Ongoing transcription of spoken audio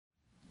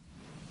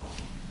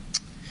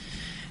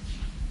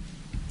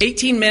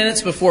18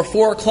 minutes before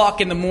 4 o'clock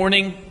in the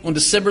morning on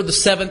December the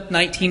 7th,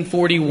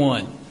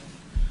 1941.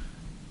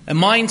 A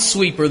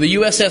minesweeper, the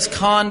USS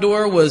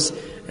Condor, was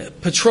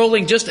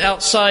patrolling just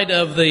outside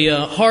of the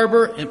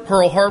harbor in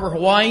Pearl Harbor,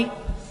 Hawaii.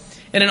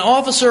 And an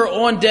officer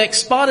on deck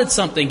spotted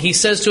something. He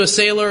says to a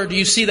sailor, "Do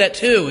you see that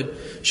too?" And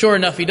sure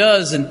enough, he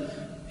does. And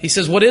he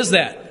says, "What is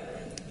that?"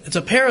 "It's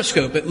a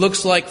periscope. It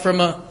looks like from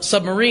a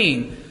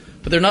submarine,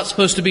 but there are not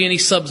supposed to be any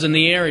subs in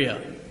the area."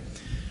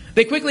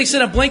 They quickly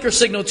sent a blinker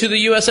signal to the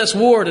USS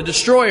Ward, a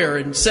destroyer,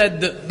 and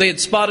said that they had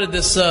spotted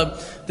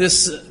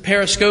this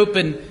periscope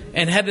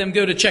and had them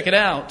go to check it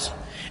out.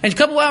 And a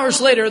couple hours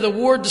later, the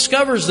Ward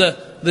discovers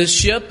the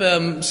ship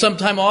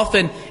sometime off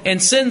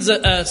and sends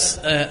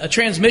a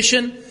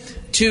transmission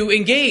to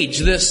engage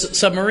this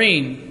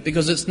submarine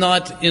because it's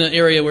not in an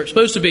area where it's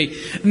supposed to be.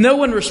 No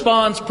one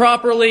responds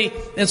properly,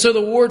 and so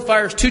the Ward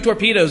fires 2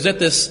 torpedoes at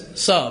this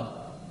sub.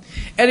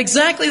 At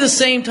exactly the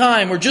same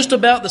time, or just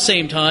about the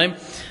same time,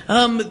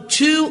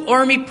 2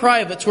 Army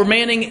privates were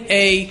manning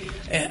a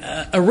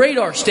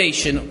radar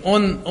station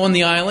on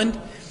the island,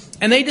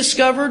 and they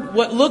discovered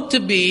what looked to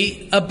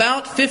be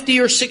about 50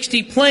 or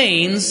 60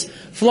 planes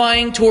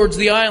flying towards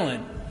the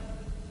island.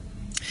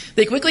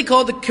 They quickly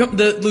called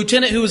the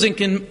lieutenant who was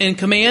in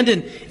command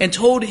and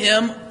told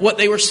him what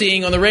they were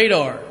seeing on the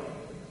radar.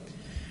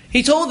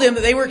 He told them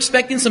that they were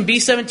expecting some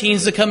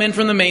B-17s to come in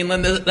from the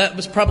mainland. That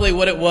was probably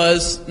what it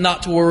was.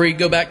 Not to worry,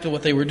 go back to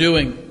what they were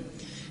doing.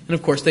 And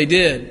of course they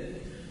did.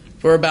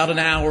 For about an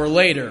hour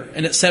later,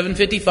 and at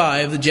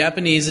 7:55, the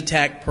Japanese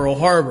attacked Pearl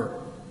Harbor.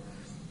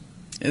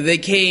 They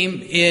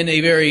came in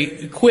a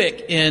very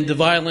quick and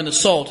violent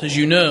assault, as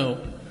you know.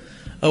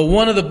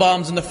 One of the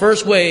bombs in the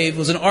first wave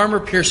was an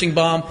armor-piercing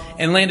bomb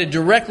and landed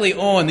directly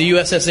on the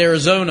USS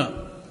Arizona.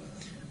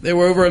 There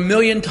were over 1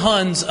 million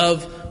tons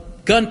of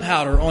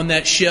gunpowder on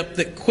that ship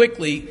that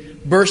quickly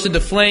burst into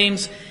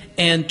flames,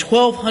 and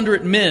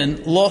 1,200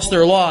 men lost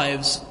their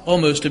lives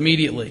almost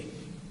immediately.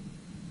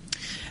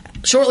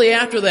 Shortly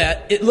after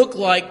that, it looked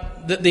like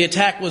the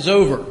attack was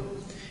over,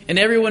 and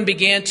everyone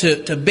began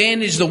to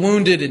bandage the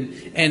wounded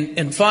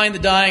and find the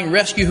dying,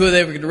 rescue who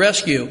they were going to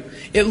rescue.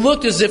 It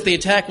looked as if the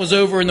attack was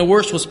over and the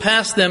worst was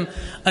past them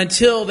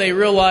until they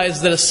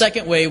realized that a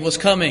second wave was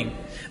coming.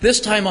 This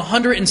time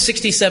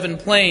 167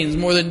 planes,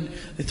 more than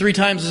 3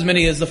 times as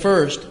many as the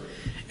first.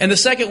 And the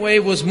second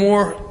wave was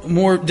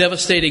more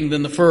devastating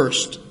than the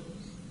first.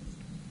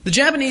 The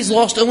Japanese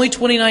lost only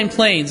 29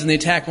 planes in the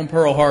attack on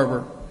Pearl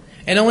Harbor,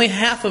 and only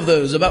half of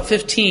those, about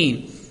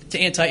 15, to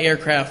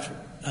anti-aircraft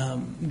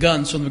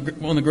guns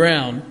on the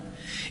ground.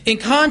 In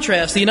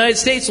contrast, the United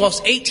States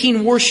lost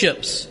 18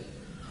 warships,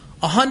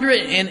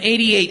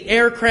 188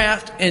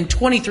 aircraft, and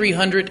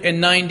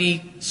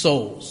 2,390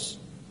 souls.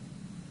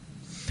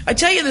 I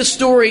tell you this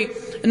story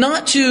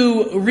not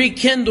to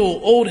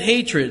rekindle old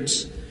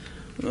hatreds.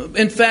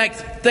 In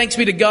fact, thanks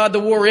be to God, the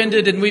war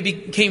ended and we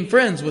became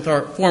friends with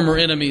our former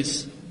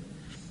enemies.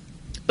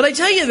 But I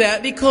tell you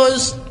that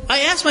because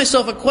I asked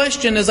myself a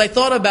question as I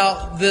thought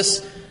about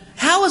this.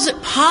 How is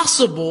it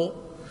possible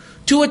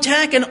to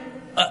attack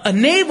a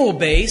naval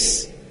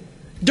base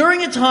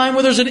during a time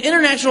where there's an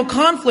international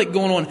conflict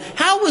going on?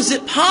 How is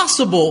it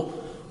possible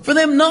for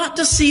them not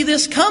to see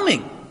this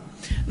coming?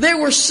 There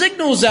were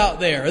signals out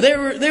there.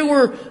 There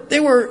were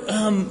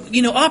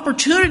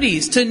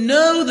opportunities to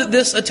know that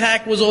this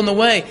attack was on the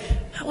way.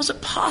 How was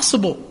it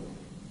possible?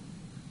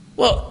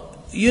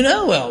 Well, you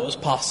know how it was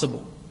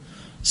possible.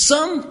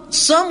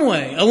 Some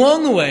way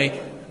along the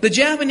way, the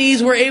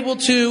Japanese were able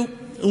to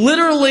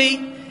literally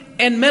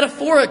and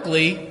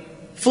metaphorically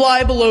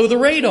fly below the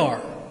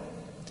radar.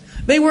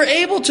 They were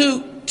able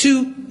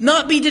to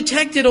not be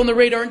detected on the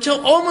radar until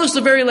almost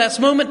the very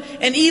last moment.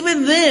 And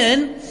even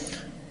then,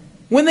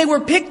 when they were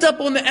picked up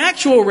on the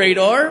actual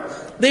radar,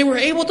 they were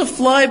able to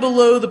fly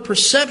below the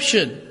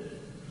perception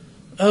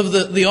of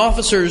the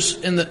officers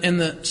and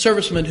the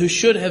servicemen who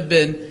should have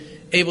been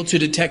able to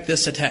detect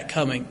this attack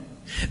coming.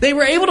 They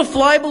were able to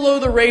fly below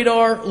the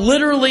radar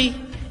literally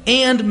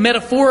and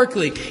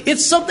metaphorically.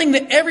 It's something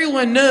that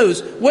everyone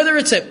knows, whether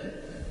it's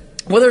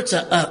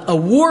a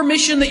war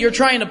mission that you're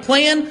trying to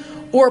plan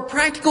or a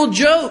practical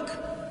joke.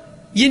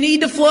 You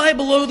need to fly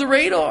below the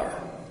radar.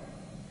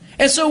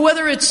 And so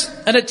whether it's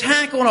an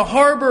attack on a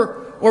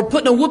harbor or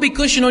putting a whoopee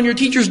cushion on your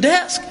teacher's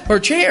desk or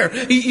chair,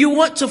 you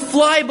want to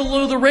fly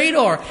below the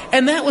radar.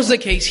 And that was the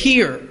case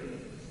here.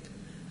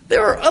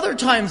 There are other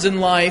times in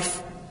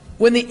life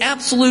when the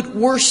absolute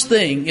worst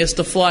thing is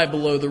to fly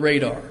below the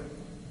radar.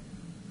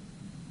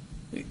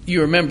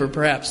 You remember,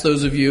 perhaps,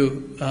 those of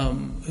you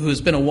who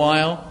has been a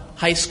while,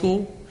 high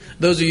school.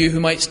 Those of you who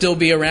might still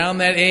be around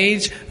that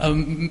age,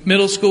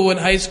 middle school and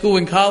high school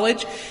and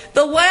college.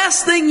 The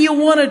last thing you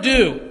want to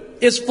do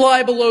is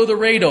fly below the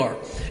radar.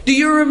 Do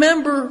you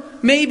remember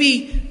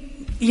maybe,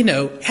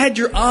 had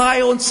your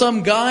eye on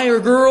some guy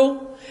or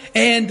girl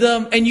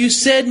and you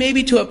said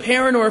maybe to a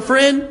parent or a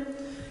friend,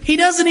 he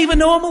doesn't even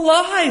know I'm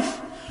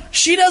alive.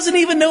 She doesn't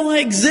even know I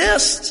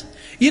exist.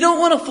 You don't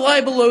want to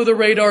fly below the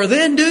radar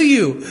then, do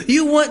you?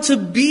 You want to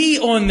be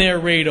on their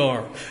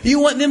radar. You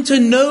want them to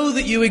know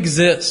that you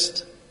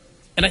exist.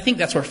 And I think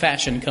that's where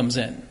fashion comes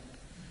in.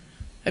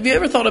 Have you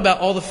ever thought about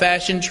all the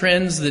fashion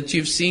trends that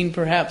you've seen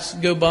perhaps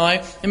go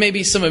by? And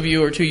maybe some of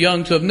you are too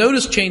young to have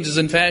noticed changes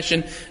in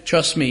fashion.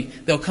 Trust me,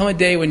 there'll come a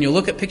day when you'll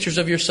look at pictures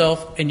of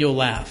yourself and you'll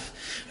laugh.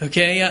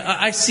 Okay?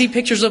 I see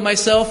pictures of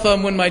myself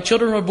when my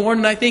children were born,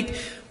 and I think,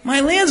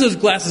 my lands, those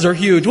glasses are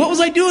huge. What was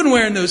I doing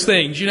wearing those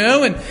things, you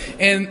know?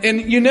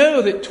 And you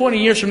know that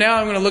 20 years from now,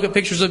 I'm going to look at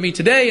pictures of me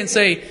today and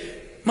say,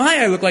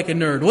 I look like a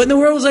nerd. What in the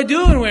world was I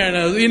doing wearing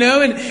those, you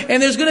know?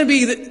 And there's going to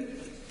be...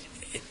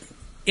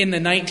 In the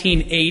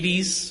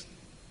 1980s,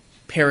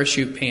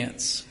 parachute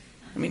pants.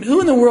 I mean,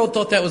 who in the world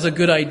thought that was a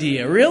good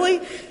idea?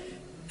 Really?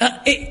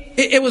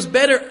 It was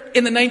better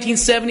in the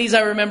 1970s.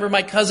 I remember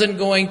my cousin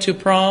going to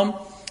prom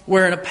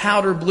wearing a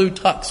powder blue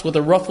tux with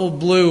a ruffled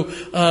blue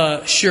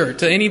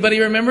shirt.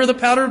 Anybody remember the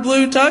powder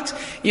blue tux?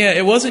 Yeah,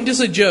 it wasn't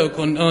just a joke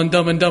on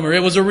Dumb and Dumber.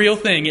 It was a real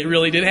thing. It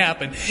really did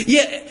happen.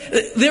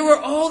 Yeah, there were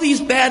all these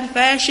bad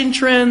fashion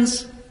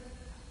trends.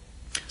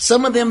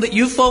 Some of them that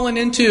you've fallen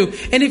into.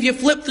 And if you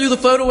flip through the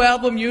photo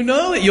album, you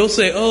know it. You'll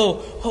say, oh,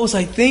 what was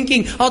I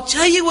thinking? I'll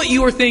tell you what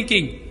you were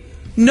thinking.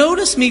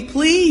 Notice me,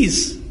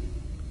 please.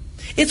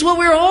 It's what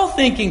we're all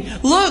thinking.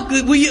 Look,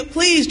 will you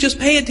please just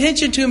pay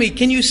attention to me?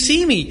 Can you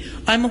see me?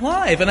 I'm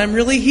alive and I'm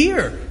really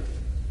here.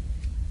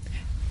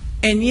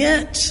 And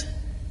yet,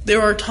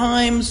 there are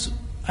times,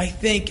 I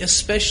think,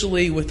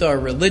 especially with our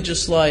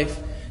religious life,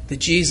 that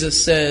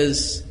Jesus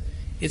says,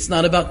 it's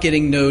not about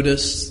getting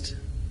noticed,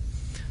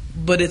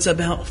 but it's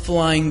about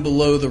flying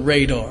below the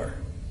radar.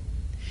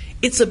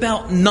 It's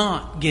about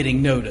not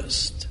getting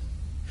noticed.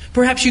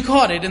 Perhaps you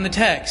caught it in the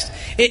text.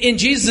 In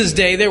Jesus'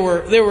 day, there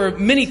were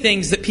many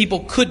things that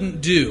people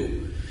couldn't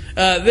do.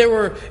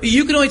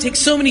 You could only take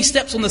so many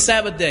steps on the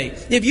Sabbath day.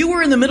 If you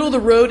were in the middle of the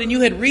road and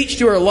you had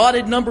reached your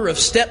allotted number of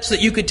steps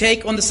that you could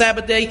take on the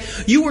Sabbath day,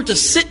 you were to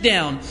sit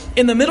down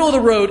in the middle of the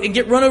road and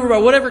get run over by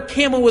whatever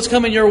camel was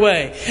coming your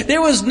way.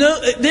 There was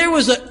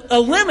a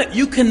limit.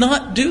 You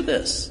cannot do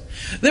this.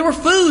 There were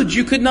foods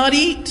you could not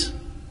eat.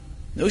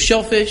 No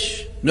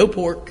shellfish, no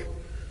pork.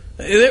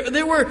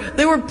 There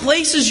were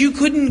places you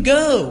couldn't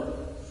go.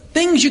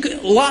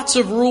 Lots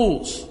of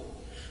rules.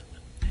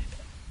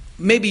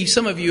 Maybe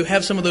some of you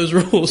have some of those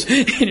rules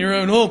in your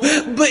own home.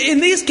 But in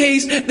this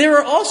case, there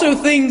are also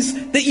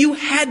things that you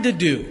had to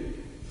do.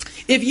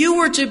 If you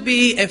were to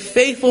be a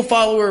faithful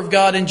follower of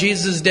God in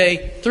Jesus'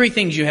 day, 3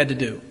 things you had to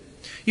do.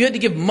 You had to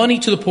give money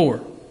to the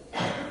poor.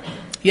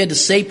 You had to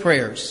say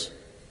prayers.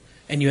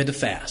 And you had to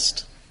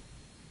fast.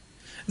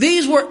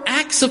 These were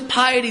acts of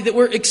piety that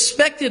were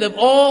expected of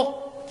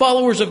all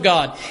followers of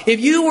God. If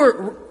you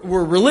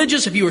were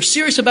religious, if you were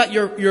serious about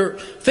your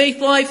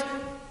faith life,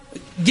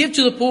 give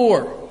to the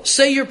poor,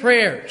 say your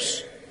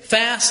prayers,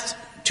 fast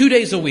 2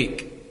 days a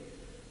week.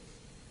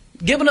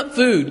 Giving up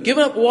food,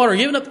 giving up water,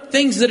 giving up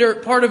things that are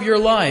part of your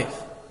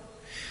life.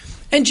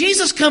 And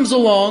Jesus comes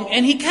along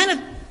and he kind of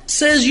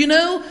says, you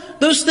know,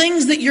 those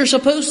things that you're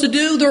supposed to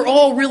do, they're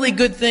all really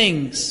good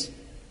things.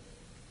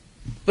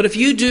 But if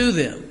you do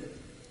them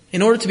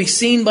in order to be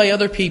seen by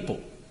other people,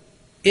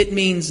 it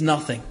means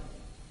nothing.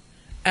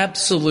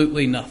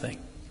 Absolutely nothing.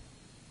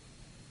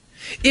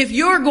 If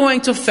you're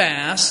going to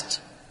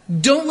fast,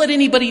 don't let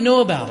anybody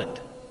know about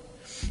it.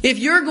 If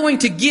you're going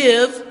to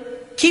give,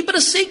 keep it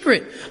a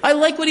secret. I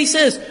like what he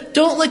says.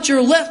 Don't let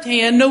your left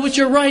hand know what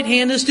your right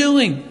hand is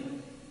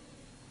doing.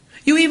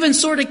 You even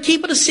sort of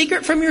keep it a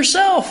secret from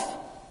yourself.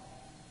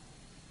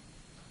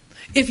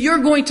 If you're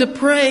going to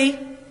pray,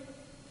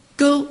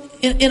 go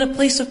in a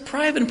place of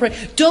private and pray.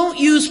 Don't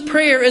use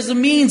prayer as a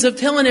means of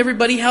telling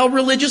everybody how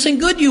religious and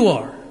good you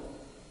are.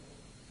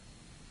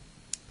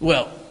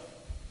 Well,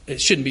 it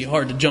shouldn't be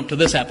hard to jump to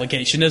this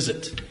application, is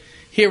it?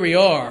 Here we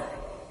are,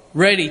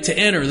 ready to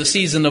enter the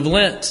season of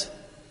Lent.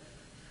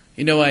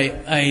 You know,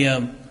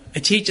 I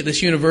teach at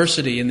this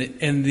university,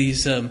 and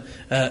these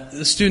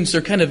the students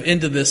are kind of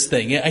into this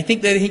thing. I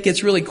think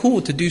it's really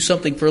cool to do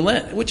something for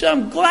Lent, which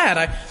I'm glad.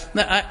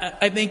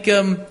 I think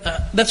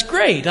that's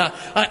great.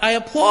 I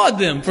applaud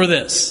them for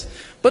this.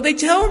 But they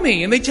tell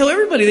me, and they tell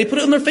everybody, they put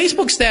it on their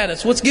Facebook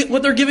status,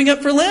 what they're giving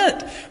up for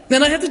Lent.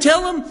 Then I have to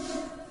tell them,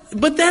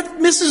 but that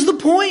misses the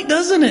point,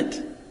 doesn't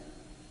it?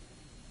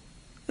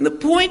 And the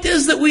point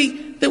is that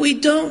we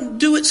don't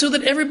do it so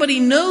that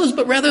everybody knows,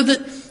 but rather that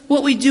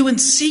what we do in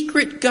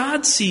secret,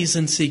 God sees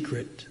in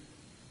secret.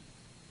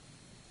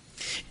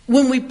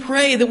 When we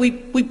pray, that we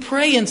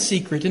pray in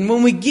secret. And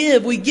when we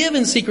give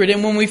in secret.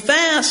 And when we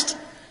fast,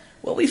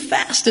 well, we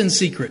fast in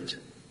secret.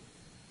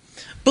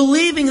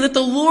 Believing that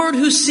the Lord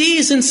who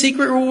sees in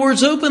secret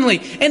rewards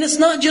openly. And it's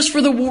not just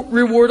for the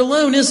reward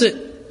alone, is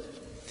it?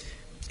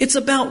 It's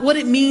about what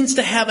it means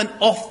to have an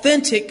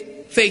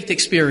authentic faith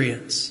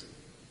experience.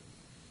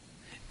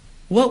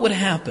 What would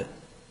happen?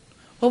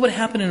 What would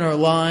happen in our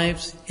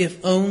lives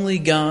if only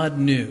God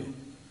knew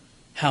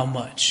how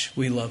much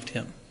we loved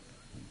Him?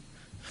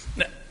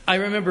 I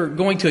remember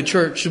going to a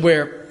church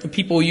where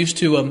people used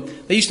to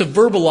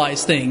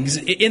verbalize things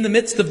in the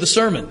midst of the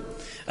sermon.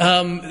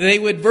 They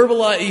would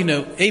verbalize,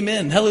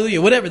 amen,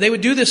 hallelujah, whatever. They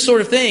would do this sort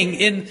of thing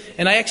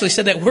and I actually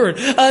said that word.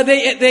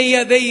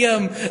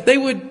 They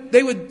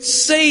would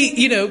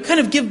say, kind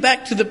of give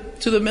back to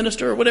the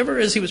minister or whatever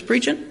as he was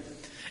preaching.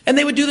 And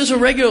they would do this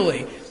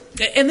regularly.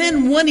 And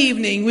then one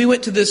evening we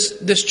went to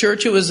this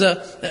church. It was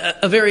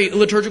a very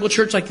liturgical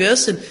church like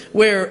this, and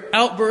where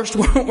outbursts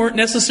weren't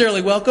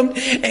necessarily welcomed.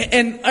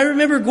 And I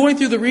remember going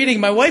through the reading.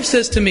 My wife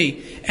says to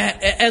me,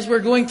 as we're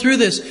going through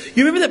this,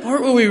 "You remember that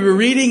part where we were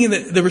reading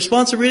and the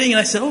responsive reading?" And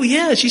I said, "Oh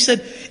yeah." She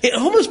said, "It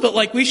almost felt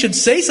like we should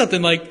say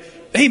something like,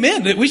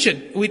 amen, that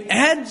we'd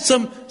add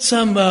some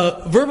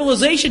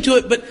verbalization to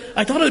it, but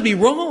I thought it would be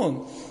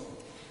wrong."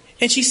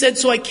 And she said,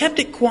 "So I kept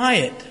it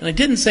quiet and I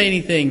didn't say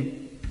anything.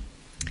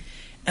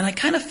 And I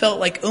kind of felt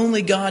like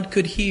only God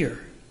could hear."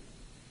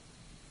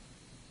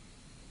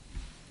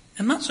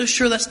 I'm not so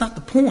sure that's not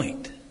the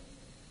point.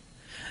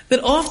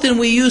 That often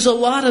we use a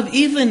lot of,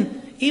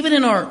 even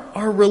in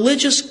our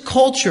religious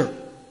culture,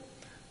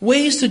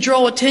 ways to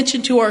draw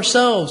attention to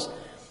ourselves.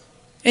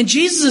 And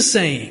Jesus is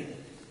saying,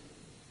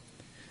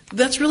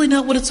 that's really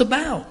not what it's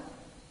about.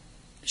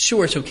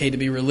 Sure, it's okay to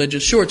be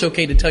religious. Sure, it's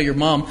okay to tell your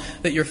mom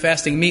that you're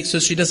fasting meat so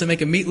she doesn't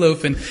make a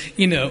meatloaf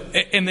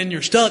and then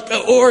you're stuck.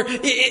 Or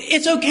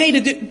it's okay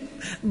to do,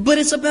 but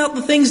it's about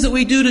the things that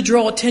we do to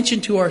draw attention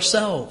to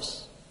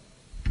ourselves.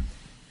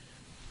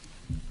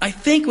 I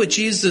think what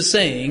Jesus is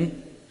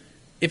saying,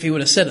 if he would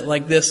have said it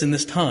like this in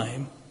this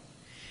time,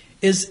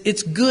 is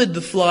it's good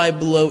to fly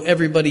below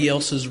everybody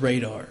else's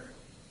radar.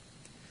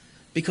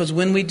 Because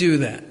when we do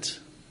that,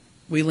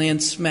 we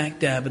land smack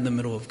dab in the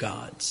middle of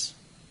God's.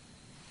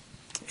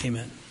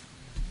 Amen.